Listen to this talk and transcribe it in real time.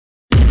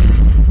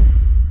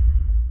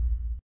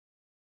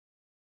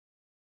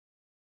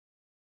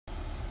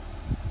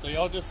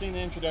y'all just seen the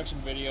introduction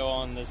video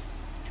on this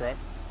truck.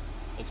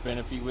 It's been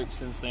a few weeks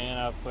since then.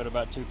 I've put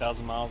about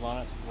 2,000 miles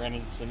on it, ran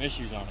into some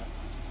issues on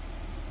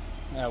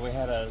it. We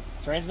had a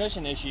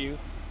transmission issue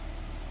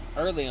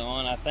early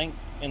on. I think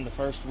in the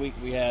first week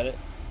we had it,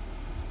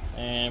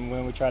 and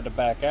when we tried to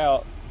back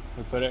out,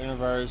 we put it in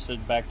reverse.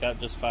 It backed out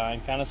just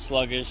fine, kind of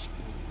sluggish,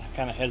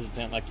 kind of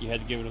hesitant, like you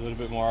had to give it a little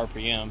bit more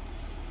RPM.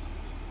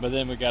 But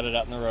then we got it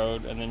out in the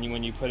road, and then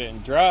when you put it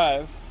in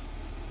drive,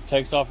 it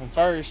takes off in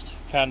first,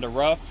 kind of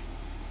rough,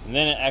 and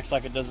then it acts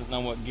like it doesn't know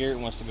what gear it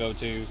wants to go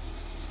to.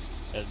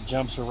 It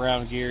jumps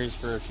around gears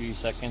for a few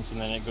seconds, and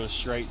then it goes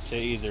straight to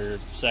either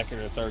second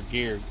or third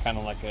gear, kind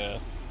of like a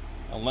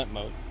limp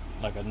mode,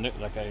 like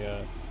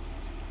a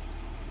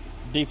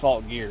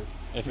default gear.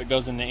 If it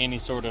goes into any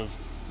sort of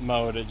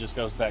mode, it just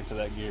goes back to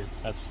that gear.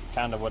 That's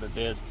kind of what it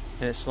did.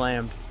 And it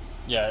slammed.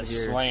 Yeah, it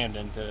slammed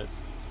into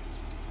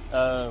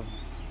it.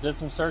 Did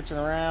some searching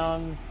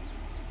around.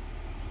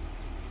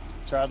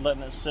 Tried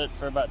letting it sit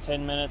for about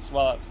 10 minutes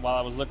while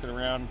I was looking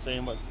around and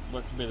seeing what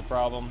could be the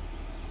problem.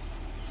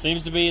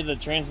 Seems to be the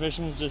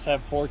transmissions just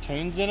have poor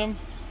tunes in them.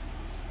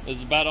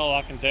 Is about all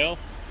I can tell.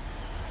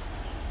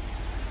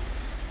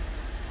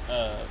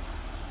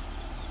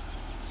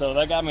 So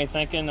that got me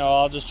thinking, oh,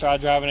 I'll just try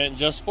driving it in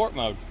just sport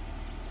mode.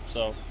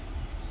 So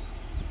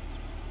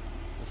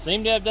it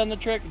seemed to have done the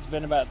trick. It's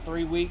been about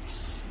 3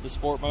 weeks. The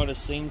sport mode has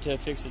seemed to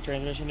fix the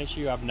transmission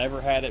issue. I've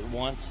never had it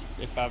once.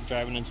 If I'm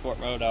driving in sport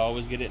mode, I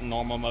always get it in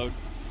normal mode.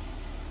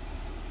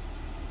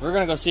 We're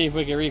going to go see if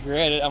we can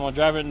recreate it. I'm going to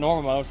drive it in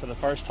normal mode for the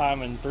first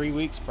time in 3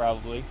 weeks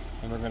probably,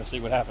 and we're going to see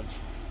what happens.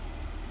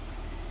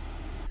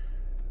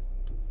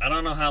 I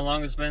don't know how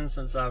long it's been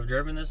since I've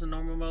driven this in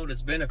normal mode.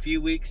 It's been a few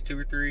weeks, 2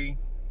 or 3,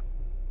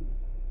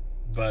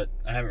 but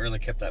I haven't really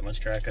kept that much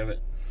track of it.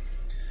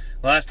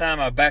 Last time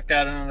I backed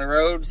out into the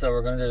road, so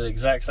we're going to do it the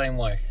exact same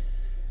way.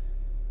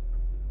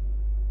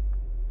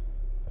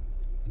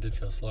 I did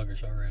feel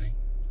sluggish already.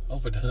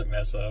 Hope it doesn't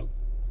mess up.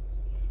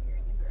 You're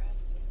in the grass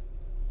too.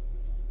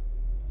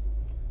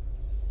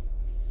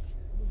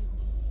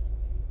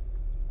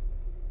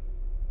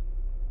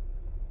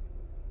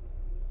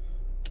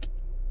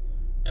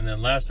 And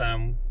then last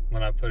time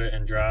when I put it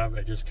in drive,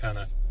 it just kind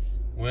of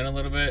went a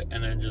little bit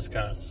and then just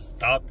kind of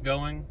stopped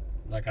going,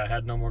 like I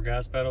had no more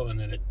gas pedal, and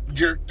then it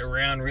jerked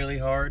around really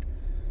hard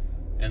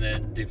and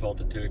then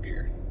defaulted to a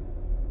gear.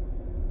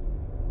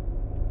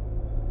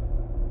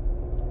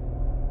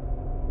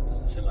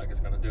 Doesn't seem like it's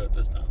going to do it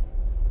this time.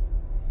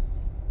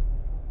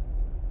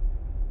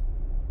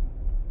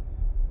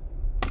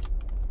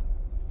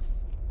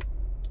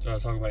 Should I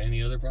talk about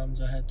any other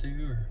problems I had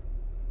too, or?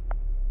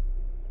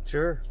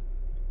 Sure.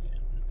 Yeah,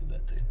 let's do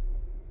that too.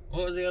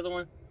 What was the other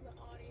one? The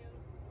audio.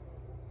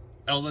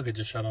 Oh, look, it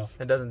just shut off.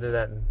 It doesn't do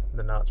that in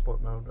the not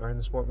sport mode, or in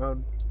the sport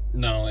mode.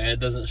 No, it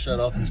doesn't shut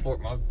off in sport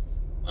mode.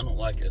 I don't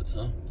like it,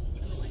 so.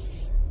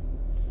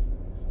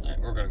 Alright,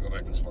 we're gonna go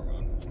back to sport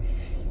mode.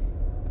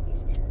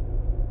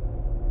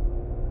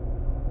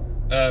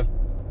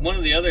 One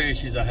of the other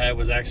issues I had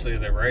was actually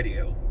the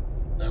radio.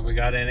 We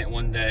got in it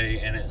one day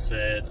and it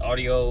said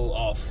audio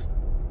off,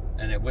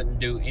 and it wouldn't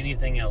do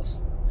anything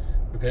else.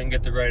 We couldn't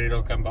get the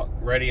radio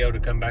to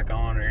come back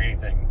on or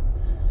anything.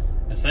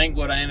 I think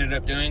what I ended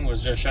up doing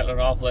was just shutting it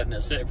off, letting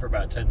it sit for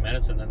about 10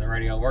 minutes, and then the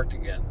radio worked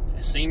again.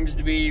 It seems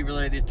to be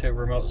related to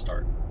remote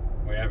start.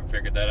 We haven't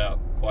figured that out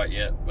quite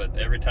yet, but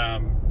every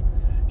time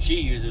she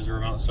uses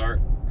remote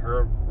start,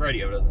 her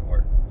radio doesn't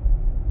work.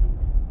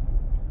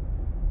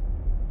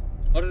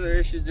 What other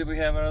issues did we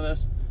have out of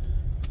this?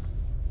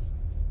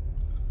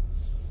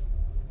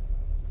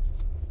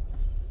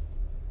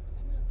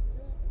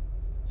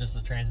 Just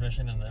the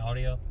transmission and the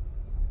audio?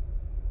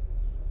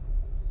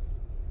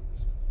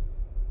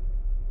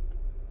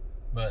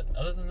 But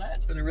other than that,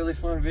 it's been a really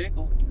fun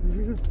vehicle.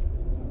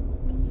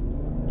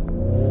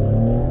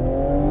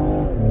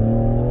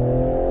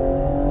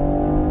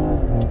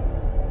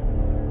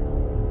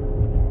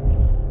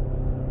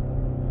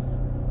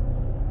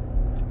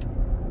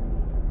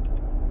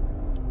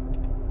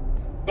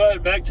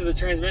 But back to the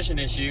transmission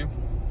issue.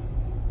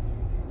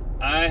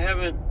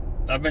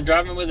 I've been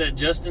driving with it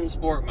just in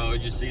sport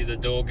mode. You see the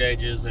dual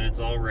gauges and it's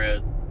all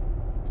red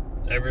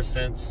ever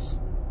since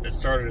it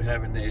started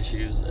having the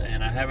issues,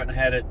 and I haven't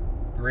had it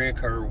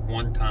reoccur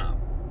one time.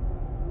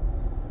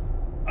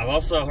 I've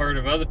also heard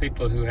of other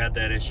people who had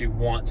that issue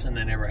once and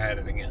they never had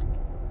it again.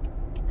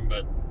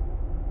 But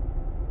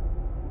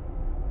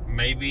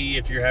maybe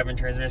if you're having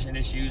transmission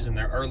issues and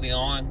they're early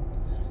on,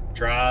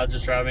 try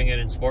just driving it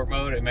in sport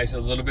mode. It makes it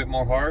a little bit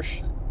more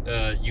harsh.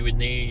 You would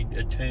need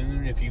a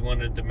tune if you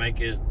wanted to make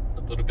it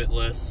a little bit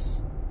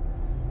less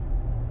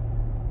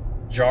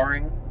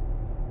jarring.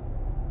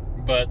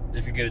 But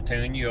if you get a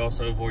tune, you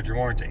also avoid your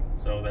warranty.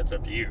 So that's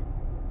up to you.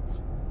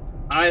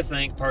 I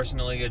think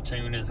personally a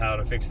tune is how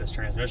to fix this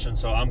transmission,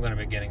 so I'm going to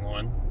be getting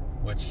one,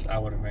 which I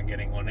would have been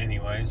getting one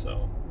anyway,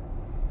 so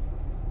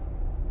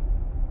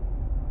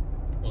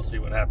we'll see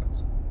what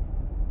happens.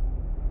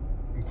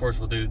 Of course,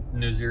 we'll do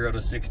new 0 to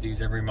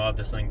 60s every mod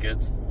this thing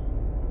gets.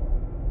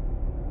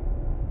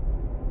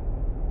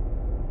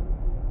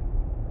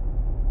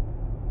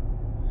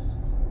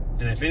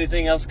 And if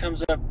anything else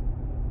comes up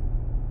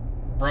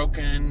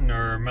broken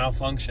or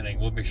malfunctioning,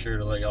 we'll be sure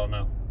to let y'all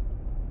know.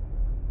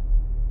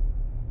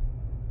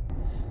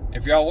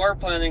 If y'all were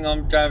planning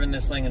on driving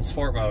this thing in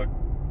sport mode,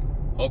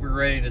 hope you're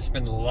ready to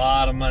spend a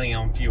lot of money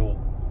on fuel,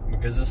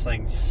 because this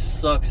thing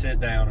sucks it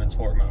down in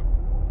sport mode.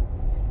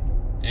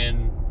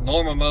 In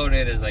normal mode,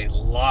 it is a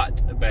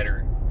lot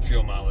better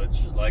fuel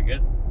mileage. Like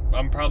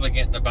I'm probably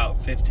getting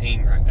about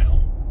 15 right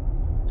now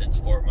in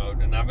sport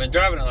mode, and I've been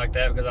driving it like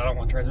that because I don't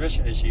want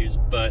transmission issues,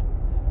 but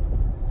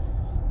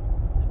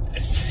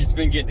it's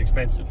been getting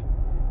expensive.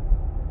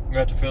 We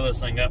have to fill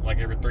this thing up like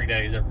every 3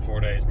 days, every 4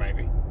 days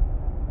maybe.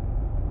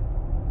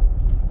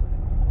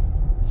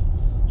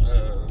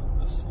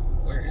 Let's see,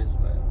 where is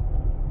that?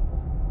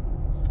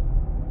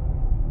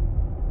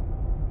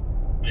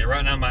 Yeah,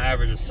 right now my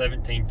average is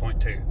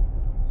 17.2,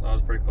 so I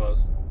was pretty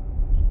close.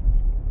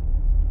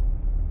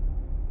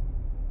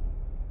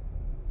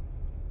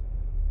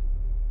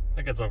 I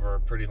think it's over a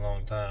pretty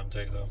long time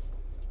too, though.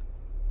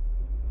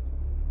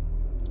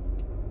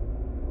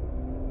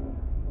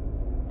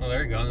 Oh,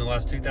 there you go. In the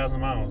last 2,000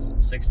 miles,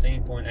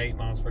 16.8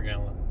 miles per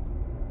gallon.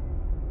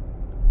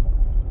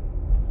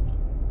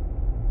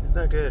 It's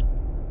not good.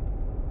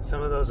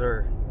 Some of those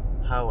are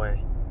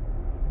highway.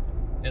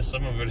 Yeah,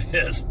 some of it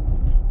is.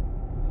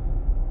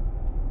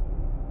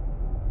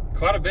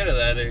 Quite a bit of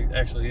that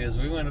actually is.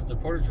 We went up to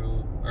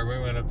Portugal, or we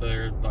went up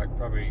there like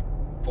probably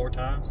 4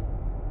 times.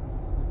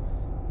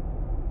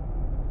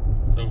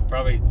 So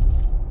probably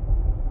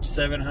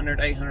 700,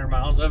 800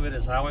 miles of it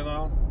is highway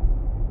miles.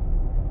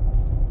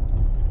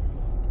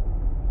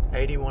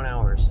 81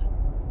 hours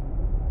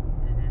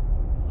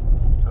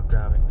of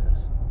driving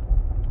this.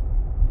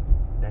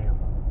 Damn.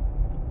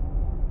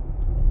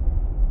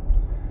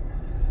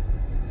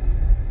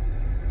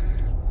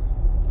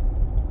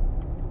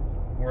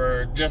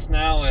 We're just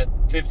now at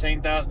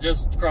 15,000,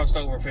 just crossed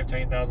over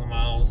 15,000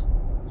 miles,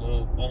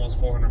 almost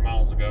 400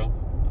 miles ago.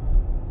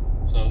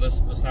 So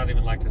it's not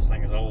even like this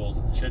thing is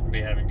old. It shouldn't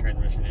be having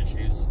transmission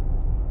issues.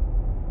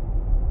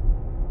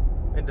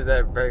 It did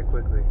that very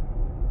quickly.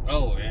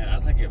 Oh yeah, I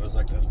think it was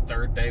like the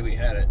 3rd day we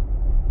had it.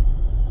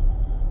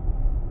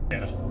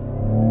 Yeah.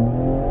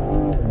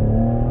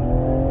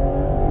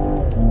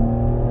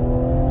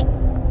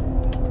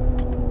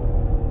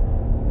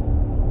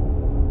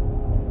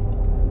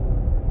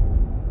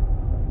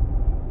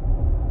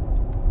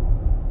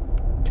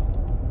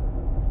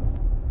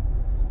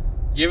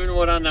 Given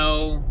what I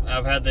know,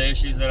 I've had the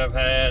issues that I've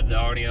had, the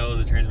audio,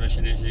 the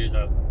transmission issues,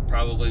 I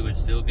probably would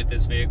still get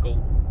this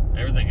vehicle.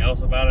 Everything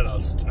else about it, I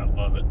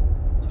love it.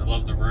 I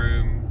love the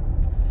room.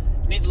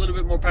 It needs a little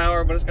bit more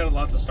power, but it's got a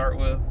lot to start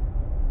with.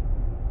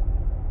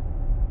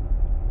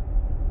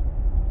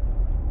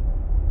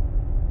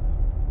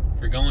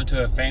 If you're going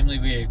to a family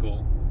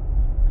vehicle,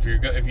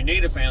 if you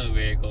need a family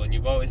vehicle and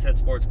you've always had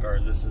sports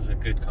cars, this is a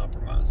good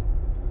compromise.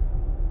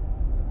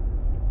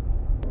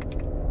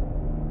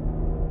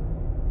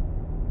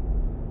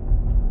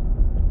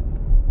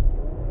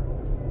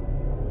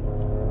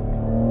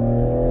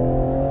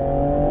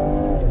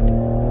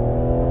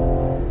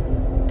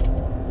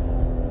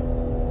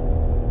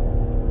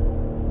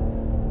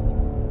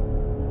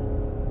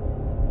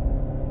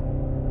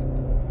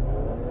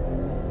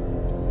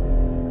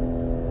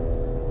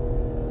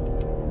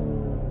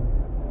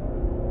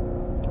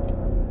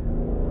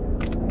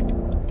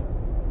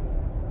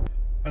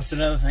 That's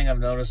another thing I've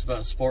noticed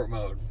about sport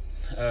mode.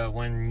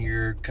 When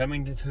you're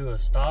coming to a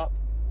stop,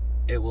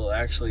 it will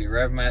actually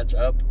rev match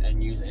up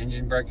and use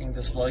engine braking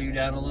to slow you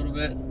down a little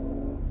bit,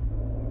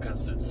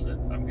 because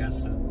I'm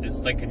guessing it's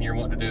thinking you're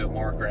wanting to do a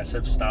more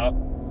aggressive stop,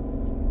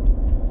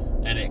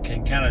 and it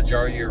can kind of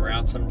jar you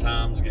around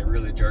sometimes, get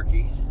really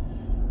jerky.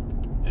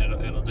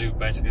 It'll do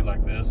basically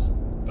like this,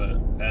 but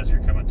as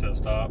you're coming to a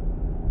stop.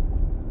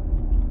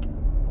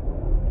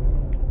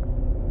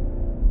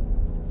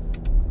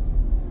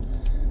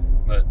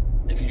 But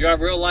if you drive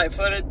real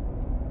light-footed,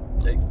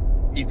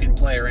 you can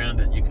play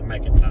around it. You can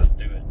make it not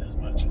do it as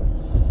much.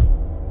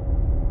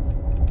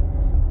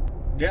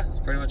 Yeah, it's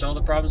pretty much all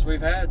the problems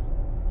we've had.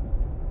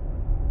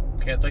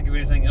 Can't think of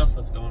anything else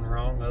that's going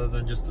wrong other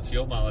than just the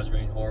fuel mileage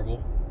being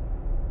horrible.